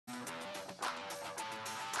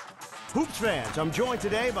Hoops fans, I'm joined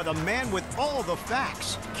today by the man with all the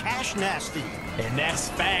facts, Cash Nasty. And that's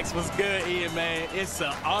facts. What's good, Ian, man? It's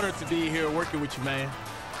an honor to be here working with you, man.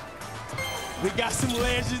 We got some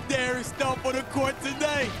legendary stuff on the court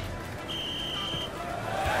today.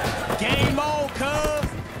 Game on, cuz.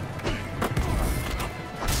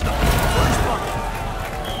 First bucket.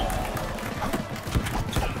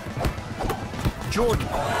 Jordan.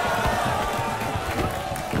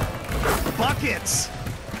 Buckets.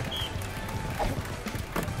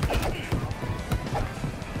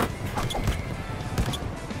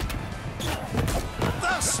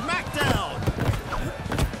 The smackdown.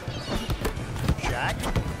 Shaq.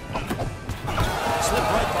 Slip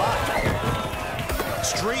right by.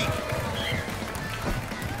 Streak.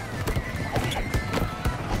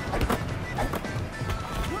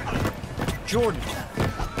 Jordan.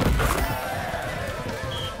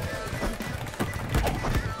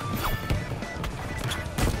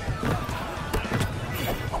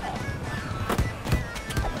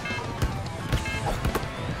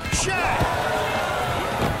 Shaq.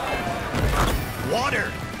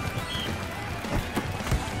 Water.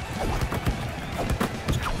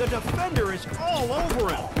 The defender is all over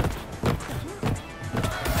him.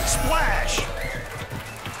 Splash.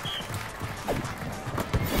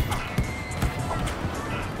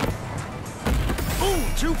 Ooh,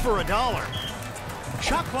 2 for $1.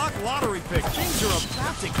 Shot clock lottery pick. Things are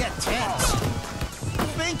about to get tense.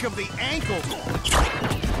 Think of the ankle.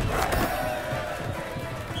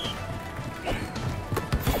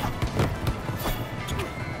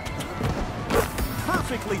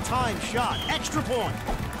 Perfectly timed shot. Extra point.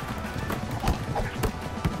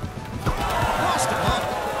 Lost him up.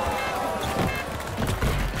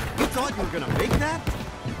 You thought you were going to make that?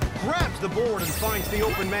 Grabs the board and finds the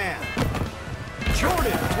open man.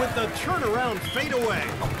 Jordan with the turnaround fadeaway.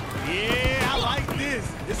 Yeah, I like this.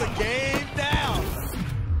 It's a game down.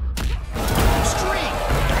 Streak.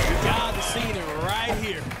 You guys are seeing it right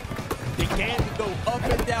here. The game can go up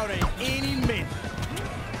and down at any minute.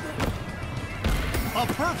 A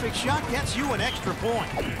perfect shot gets you an extra point.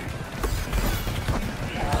 Boy,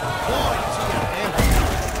 does he get a handle.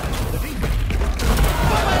 The defense.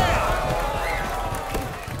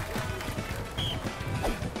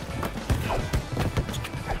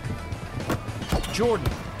 Jordan.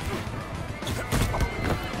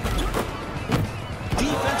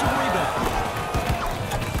 Defensive rebound.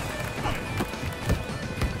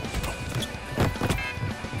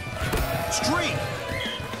 Streak.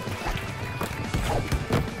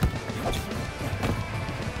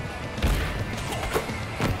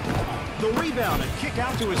 The rebound and kick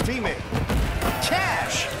out to his teammate.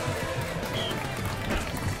 Cash.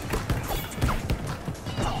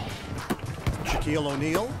 Shaquille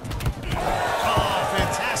O'Neal. Oh,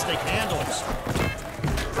 fantastic handles.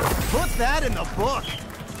 Put that in the book.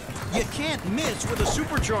 You can't miss with a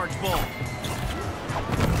supercharged ball.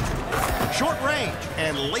 Short range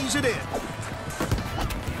and lays it in.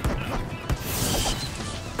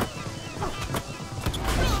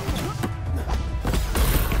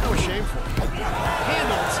 That was shameful.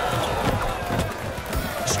 Handles.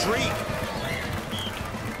 Streak.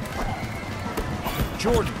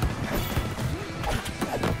 Jordan.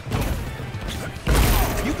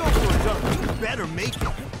 You go for a dunk, you better make it.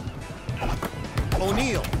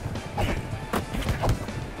 O'Neal.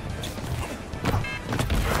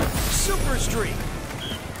 Super streak.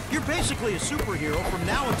 You're basically a superhero from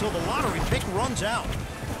now until the lottery pick runs out.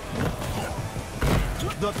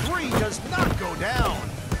 The three does not go down.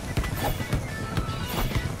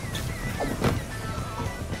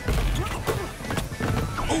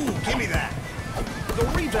 Ooh, give me that. The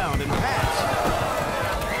rebound and pass.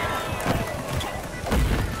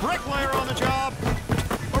 Bricklayer on the job.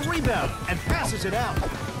 A rebound and passes it out.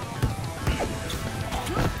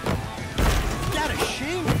 That is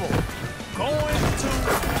shameful. Going to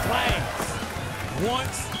class.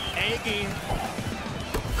 Once again.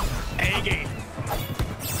 Again.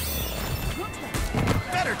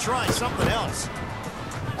 Better try something else.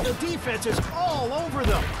 The defense is all over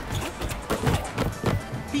them.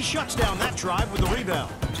 He shuts down that drive with the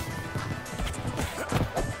rebound.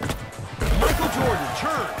 Michael Jordan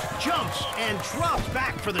turns, jumps, and drops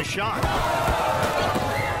back for the shot.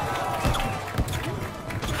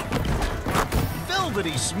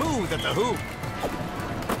 Velvety smooth at the hoop.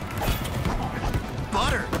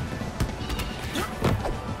 Butter.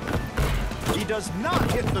 He does not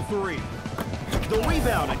hit the three. The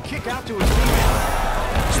rebound and kick out to his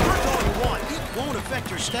teammate. Sprint all you want, it won't affect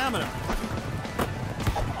your stamina.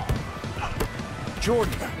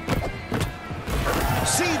 Jordan.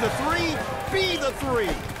 See the three, be the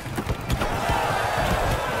three.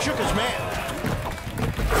 Shook his man.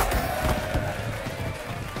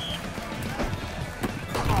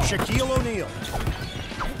 Shaquille O'Neal.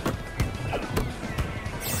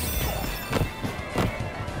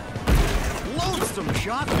 Loathsome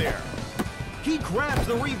shot there. He grabs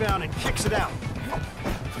the rebound and kicks it out.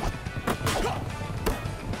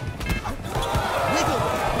 Wiggle.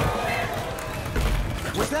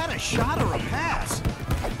 Was that a shot or a pass?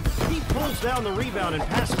 He pulls down the rebound and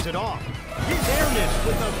passes it off. His airness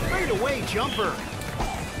with a fadeaway jumper.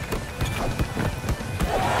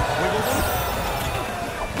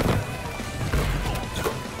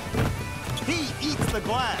 He eats the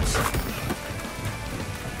glass.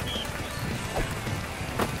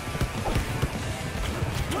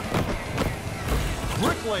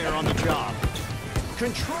 Bricklayer on the job.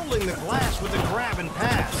 Controlling the glass with a grab and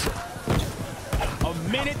pass. A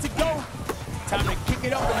minute to go. Time to kick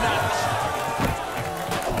it up a notch.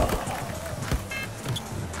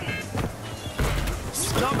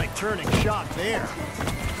 Stomach-turning shot there.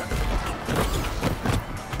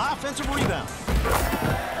 Offensive rebound.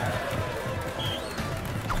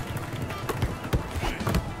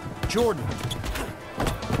 Jordan.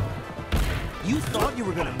 You thought you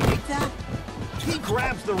were going to make that? He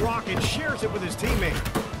grabs the rock and shares it with his teammate.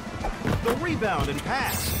 The rebound and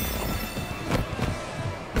pass.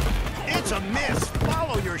 It's a miss.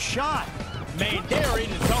 Follow your shot. Man, they're in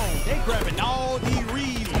the zone. They're grabbing all these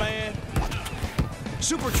reads, man.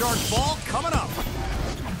 Supercharged ball coming up.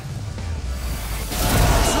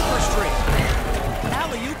 Super straight.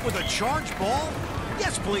 Alley-oop with a charged ball?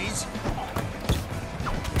 Yes, please.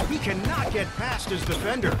 He cannot get past his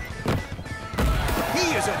defender.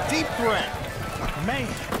 He is a deep threat. Man,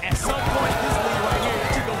 at some point, this lead right here,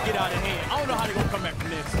 you're gonna get out of hand. I don't know how they're gonna come back from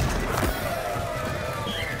this.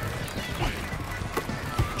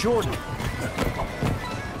 Jordan.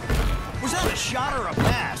 Was that a shot or a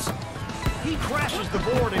pass? He crashes the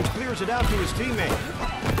board and clears it out to his teammate.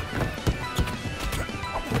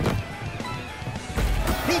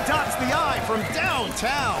 He dots the I from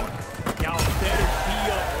downtown. Y'all better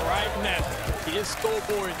be up right now. His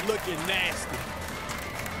scoreboard is looking nasty.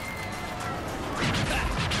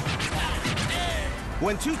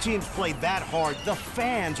 When two teams play that hard, the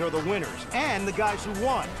fans are the winners and the guys who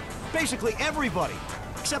won. Basically everybody,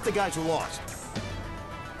 except the guys who lost.